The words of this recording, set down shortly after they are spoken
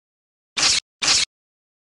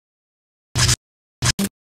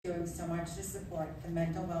doing so much to support the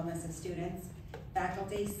mental wellness of students,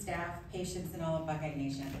 faculty, staff, patients, and all of Buckeye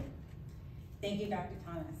Nation. Thank you, Dr.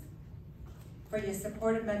 Thomas, for your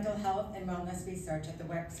support of mental health and wellness research at the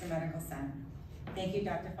Wexner Medical Center. Thank you,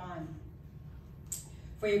 Dr. Fawn,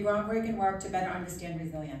 for your groundbreaking work to better understand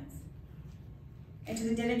resilience. And to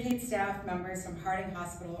the dedicated staff members from Harding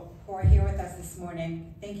Hospital who are here with us this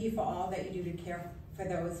morning, thank you for all that you do to care for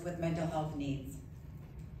those with mental health needs.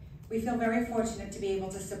 We feel very fortunate to be able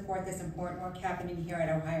to support this important work happening here at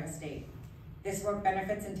Ohio State. This work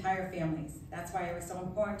benefits entire families. That's why it was so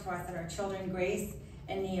important to us that our children, Grace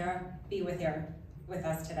and Nia, be with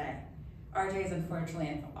us today. RJ is unfortunately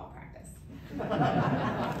in football practice.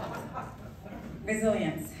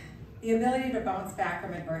 Resilience. The ability to bounce back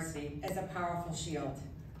from adversity is a powerful shield.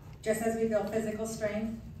 Just as we build physical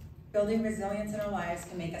strength, building resilience in our lives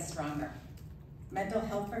can make us stronger. Mental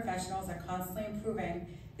health professionals are constantly improving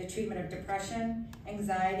the treatment of depression,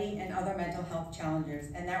 anxiety, and other mental health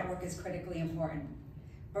challenges, and that work is critically important.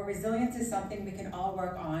 But resilience is something we can all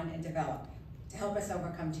work on and develop to help us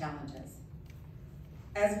overcome challenges.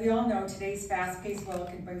 As we all know, today's fast-paced world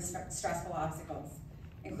can bring stressful obstacles,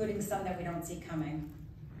 including some that we don't see coming.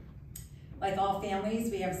 Like all families,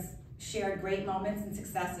 we have shared great moments and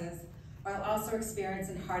successes, while also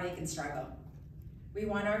experiencing heartache and struggle. We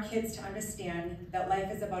want our kids to understand that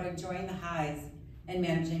life is about enjoying the highs and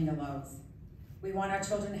managing the lows. We want our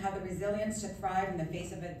children to have the resilience to thrive in the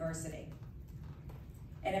face of adversity.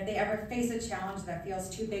 And if they ever face a challenge that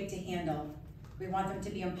feels too big to handle, we want them to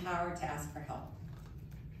be empowered to ask for help.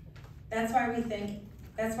 That's why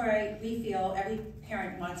we feel every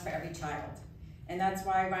parent wants for every child. And that's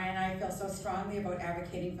why Ryan and I feel so strongly about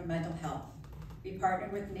advocating for mental health. We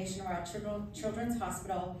partnered with Nationwide Children's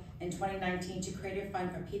Hospital in 2019 to create a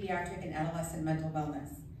fund for pediatric and adolescent mental wellness.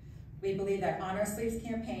 We believe that Honor Sleeves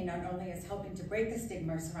campaign not only is helping to break the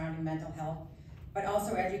stigma surrounding mental health, but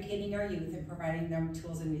also educating our youth and providing them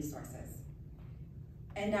tools and resources.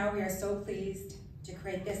 And now we are so pleased to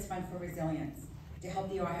create this fund for resilience to help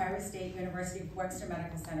the Ohio State University Wexner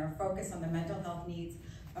Medical Center focus on the mental health needs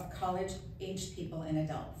of college-aged people and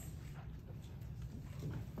adults.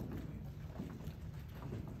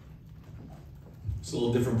 It's a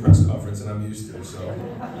little different press conference than I'm used to, so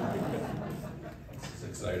it's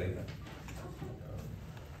exciting.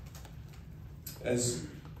 As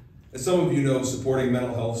some of you know, supporting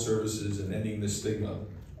mental health services and ending the stigma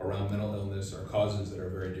around mental illness are causes that are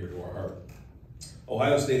very dear to our heart.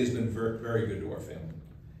 Ohio State has been very, very good to our family,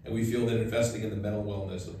 and we feel that investing in the mental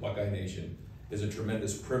wellness of Buckeye Nation is a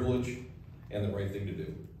tremendous privilege and the right thing to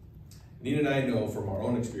do. Nina and I know from our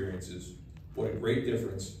own experiences what a great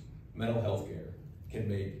difference mental health care can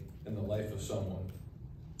make in the life of someone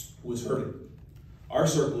who is hurting. Our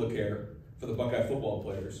circle of care for the Buckeye football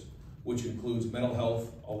players, which includes mental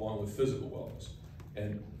health along with physical wellness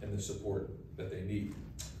and the support that they need.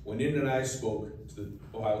 When Nina and I spoke to the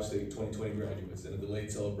Ohio State 2020 graduates in a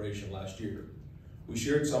delayed celebration last year, we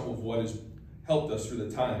shared some of what has helped us through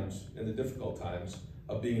the times and the difficult times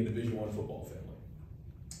of being a Division I football family.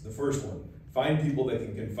 The first one, find people that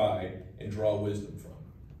can confide and draw wisdom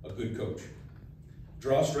from. A good coach.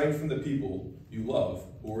 Draw strength from the people you love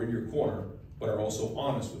who are in your corner but are also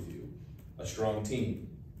honest with you. A strong team.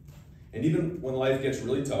 And even when life gets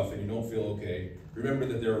really tough and you don't feel okay, remember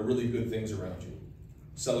that there are really good things around you.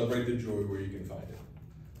 Celebrate the joy where you can find it.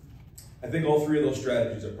 I think all three of those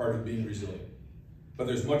strategies are part of being resilient. But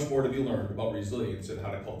there's much more to be learned about resilience and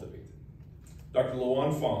how to cultivate it. Dr.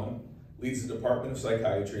 Lawan Fawn leads the Department of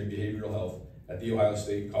Psychiatry and Behavioral Health at the Ohio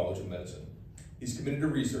State College of Medicine. He's committed to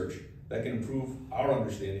research that can improve our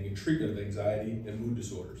understanding and treatment of anxiety and mood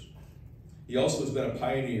disorders. He also has been a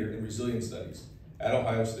pioneer in resilience studies at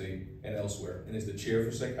Ohio State and elsewhere, and is the chair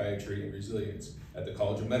for psychiatry and resilience at the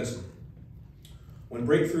College of Medicine. When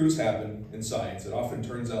breakthroughs happen in science, it often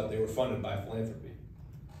turns out they were funded by philanthropy.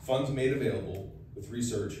 Funds made available with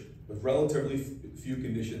research with relatively few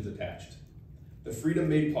conditions attached. The freedom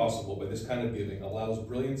made possible by this kind of giving allows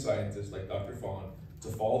brilliant scientists like Dr. Fawn to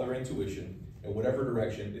follow their intuition in whatever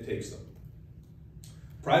direction it takes them.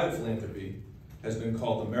 Private philanthropy has been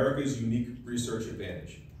called America's unique research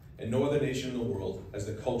advantage, and no other nation in the world has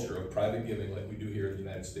the culture of private giving like we do here in the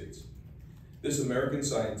United States. This gives American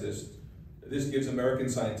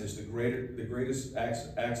scientists the greatest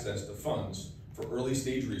access to funds for early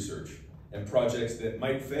stage research and projects that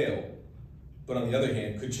might fail, but on the other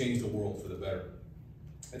hand, could change the world for the better.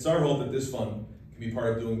 It's our hope that this fund can be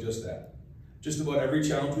part of doing just that. Just about every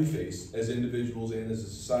challenge we face as individuals and as a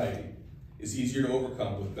society is easier to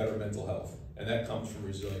overcome with better mental health, and that comes from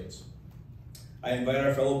resilience. I invite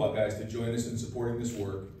our fellow Buckeyes to join us in supporting this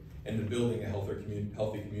work and to building a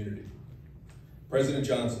healthy community. President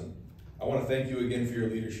Johnson, I want to thank you again for your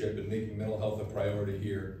leadership in making mental health a priority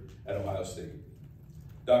here at Ohio State.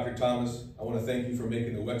 Dr. Thomas, I want to thank you for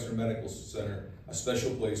making the Wexner Medical Center a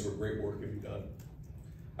special place where great work can be done.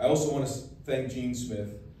 I also want to thank Gene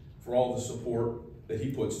Smith for all the support that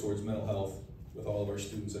he puts towards mental health with all of our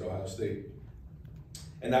students at Ohio State.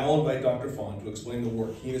 And now I'll invite Dr. Fawn to explain the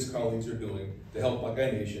work he and his colleagues are doing to help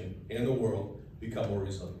Buckeye Nation and the world become more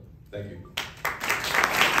resilient. Thank you.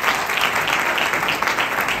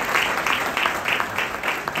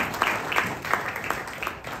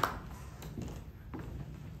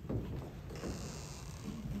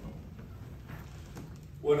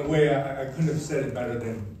 Well, in a way, I couldn't have said it better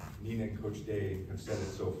than Nina and Coach Day have said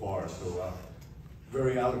it so far. So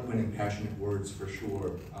very eloquent and passionate words for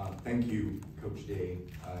sure. Thank you, Coach Day,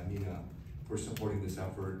 Nina, for supporting this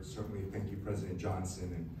effort. Certainly thank you, President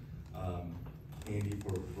Johnson, and Andy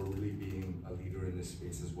for really being a leader in this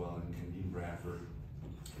space as well, and Dean Bradford,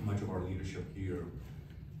 much of our leadership here.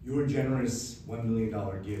 Your generous $1 million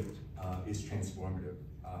gift is transformative.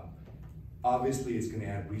 Obviously, it's going to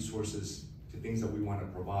add resources to things that we want to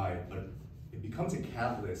provide, but it becomes a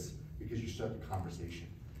catalyst because you start the conversation.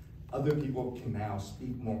 Other people can now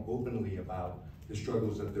speak more openly about the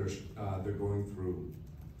struggles that they're going through.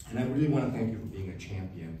 And I really want to thank you for being a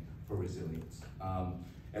champion for resilience.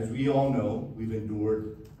 As we all know, we've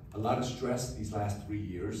endured a lot of stress these last 3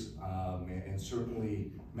 years, and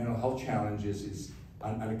certainly mental health challenges is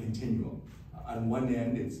on a continuum. On one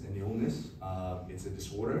end, it's an illness, it's a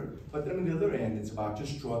disorder, but then on the other end, it's about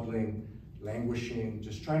just struggling, languishing,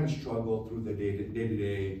 just trying to struggle through the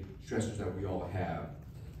day-to-day stressors that we all have.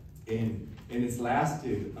 And it's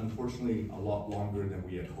lasted, unfortunately, a lot longer than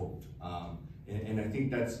we had hoped. And I think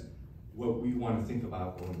that's what we want to think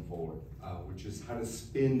about going forward, which is how to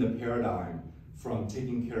spin the paradigm from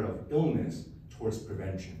taking care of illness towards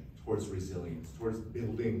prevention, towards resilience, towards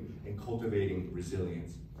building and cultivating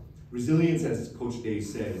resilience. Resilience, as Coach Day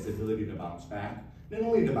said, is the ability to bounce back. Not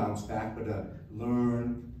only to bounce back, but to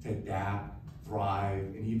learn, to adapt, thrive,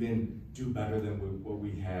 and even do better than what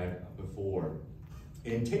we had before.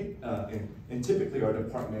 And typically our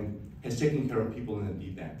department has taken care of people in the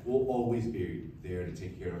deep end. We'll always be there to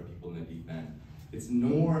take care of people in the deep end. It's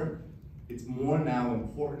more now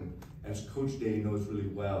important, as Coach Day knows really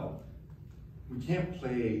well, we can't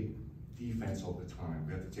play defense all the time.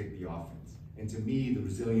 We have to take the offense. And to me, the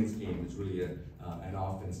resilience game is really an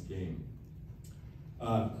offense game.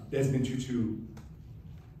 Desmond Tutu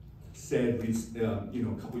said,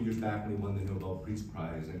 a couple years back when he won the Nobel Peace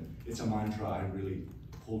Prize, and it's a mantra I really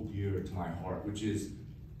hold dear to my heart, which is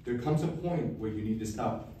there comes a point where you need to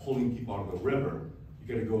stop pulling people out of the river.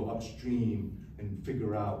 You got to go upstream and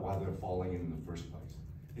figure out why they're falling in the first place.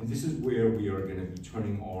 And this is where we are going to be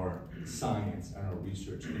turning our science and our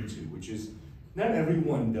research into, which is not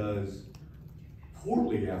everyone does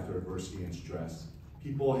poorly after adversity and stress.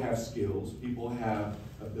 People have skills, people have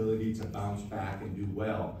ability to bounce back and do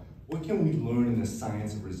well. What can we learn in the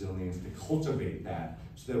science of resilience to cultivate that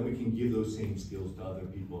so that we can give those same skills to other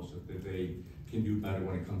people so that they can do better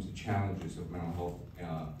when it comes to challenges of mental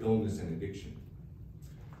health, illness, and addiction?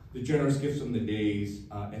 The generous gifts from the days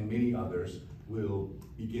and many others will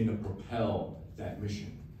begin to propel that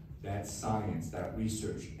mission, that science, that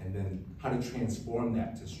research, and then how to transform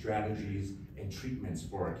that to strategies and treatments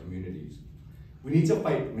for our communities. We need to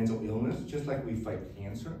fight mental illness just like we fight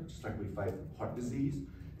cancer, just like we fight heart disease,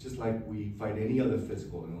 just like we fight any other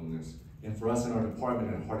physical illness. And for us in our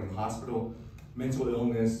department at Harding Hospital, mental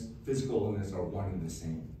illness, physical illness are one and the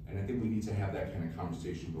same. And I think we need to have that kind of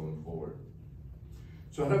conversation going forward.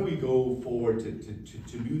 So how do we go forward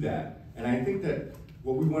to do that? And I think that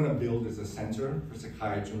what we want to build is a center for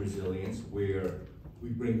psychiatry and resilience where we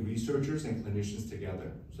bring researchers and clinicians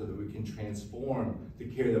together so that we can transform the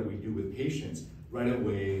care that we do with patients right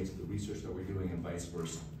away into the research that we're doing and vice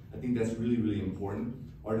versa. I think that's really, really important.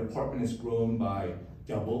 Our department has grown by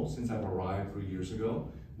double since I've arrived 3 years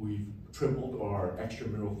ago. We've tripled our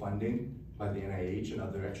extramural funding by the NIH and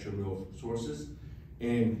other extramural sources.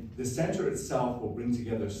 And the center itself will bring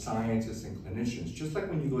together scientists and clinicians. Just like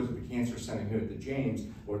when you go to the cancer center here at the James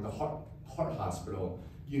or at the heart hospital,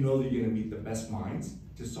 you know that you're gonna meet the best minds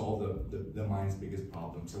to solve the mind's biggest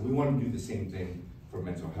problems. And we want to do the same thing for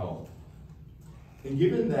mental health. And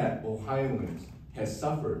given that Ohioans has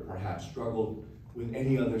suffered, perhaps struggled with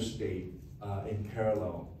any other state in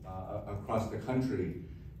parallel across the country,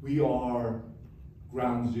 we are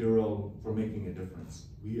ground zero for making a difference.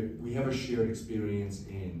 We have a shared experience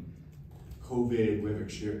in COVID, we have a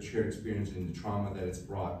shared experience in the trauma that it's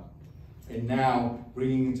brought. And now,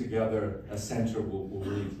 bringing together a center will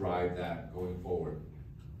really drive that going forward.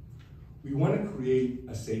 We want to create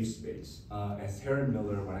a safe space. As Heron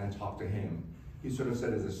Miller, when I talked to him, he sort of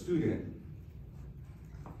said as a student,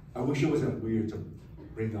 I wish it wasn't weird to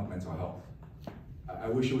bring up mental health. I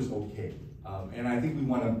wish it was okay. And I think we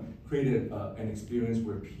want to create an experience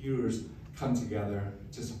where peers come together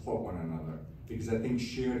to support one another. Because I think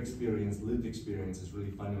shared experience, lived experience is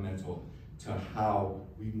really fundamental to how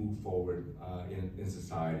we move forward in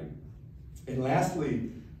society. And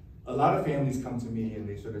lastly, a lot of families come to me and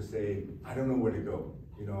they sort of say, I don't know where to go.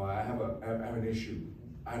 You know, I have an issue.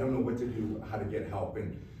 I don't know what to do, how to get help.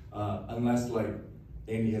 And unless like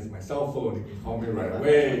Andy has my cell phone, he can call me right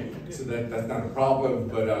away, so that's not a problem.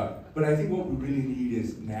 But I think what we really need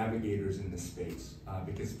is navigators in this space,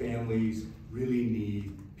 because families really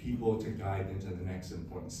need people to guide them to the next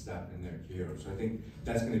important step in their care. So I think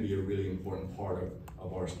that's going to be a really important part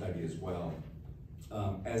of our study as well.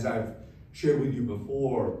 As I've shared with you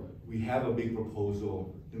before, we have a big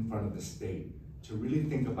proposal in front of the state to really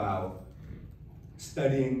think about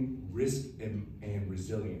studying risk and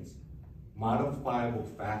resilience, modifiable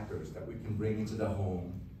factors that we can bring into the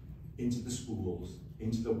home, into the schools,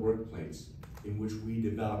 into the workplace, in which we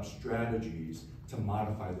develop strategies to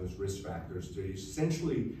modify those risk factors to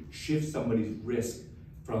essentially shift somebody's risk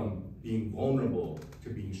from being vulnerable to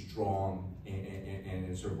being strong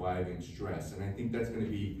and surviving stress. And I think that's going to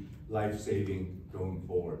be life-saving going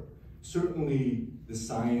forward. Certainly, the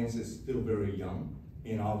science is still very young,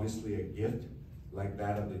 and obviously a gift like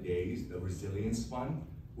that of the days, the Resilience Fund,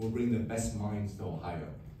 will bring the best minds to Ohio.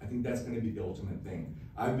 I think that's going to be the ultimate thing.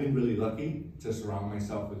 I've been really lucky to surround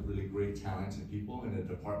myself with really great talented people in the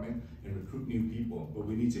department and recruit new people, but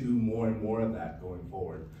we need to do more and more of that going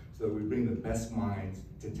forward so that we bring the best minds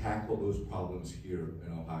to tackle those problems here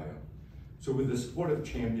in Ohio. So with the support of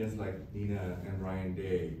champions like Nina and Ryan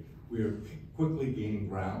Day, we are quickly gaining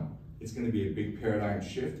ground. It's going to be a big paradigm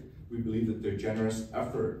shift. We believe that their generous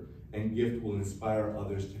effort and gift will inspire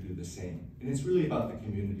others to do the same. And it's really about the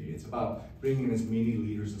community. It's about bringing as many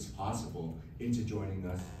leaders as possible into joining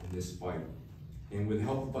us in this fight. And with the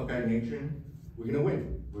help of Buckeye Nation, we're gonna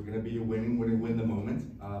win. We're gonna win the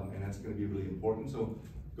moment, and that's gonna be really important. So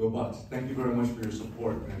go Bucks. Thank you very much for your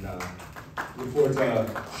support, and look forward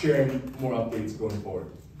to sharing more updates going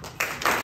forward.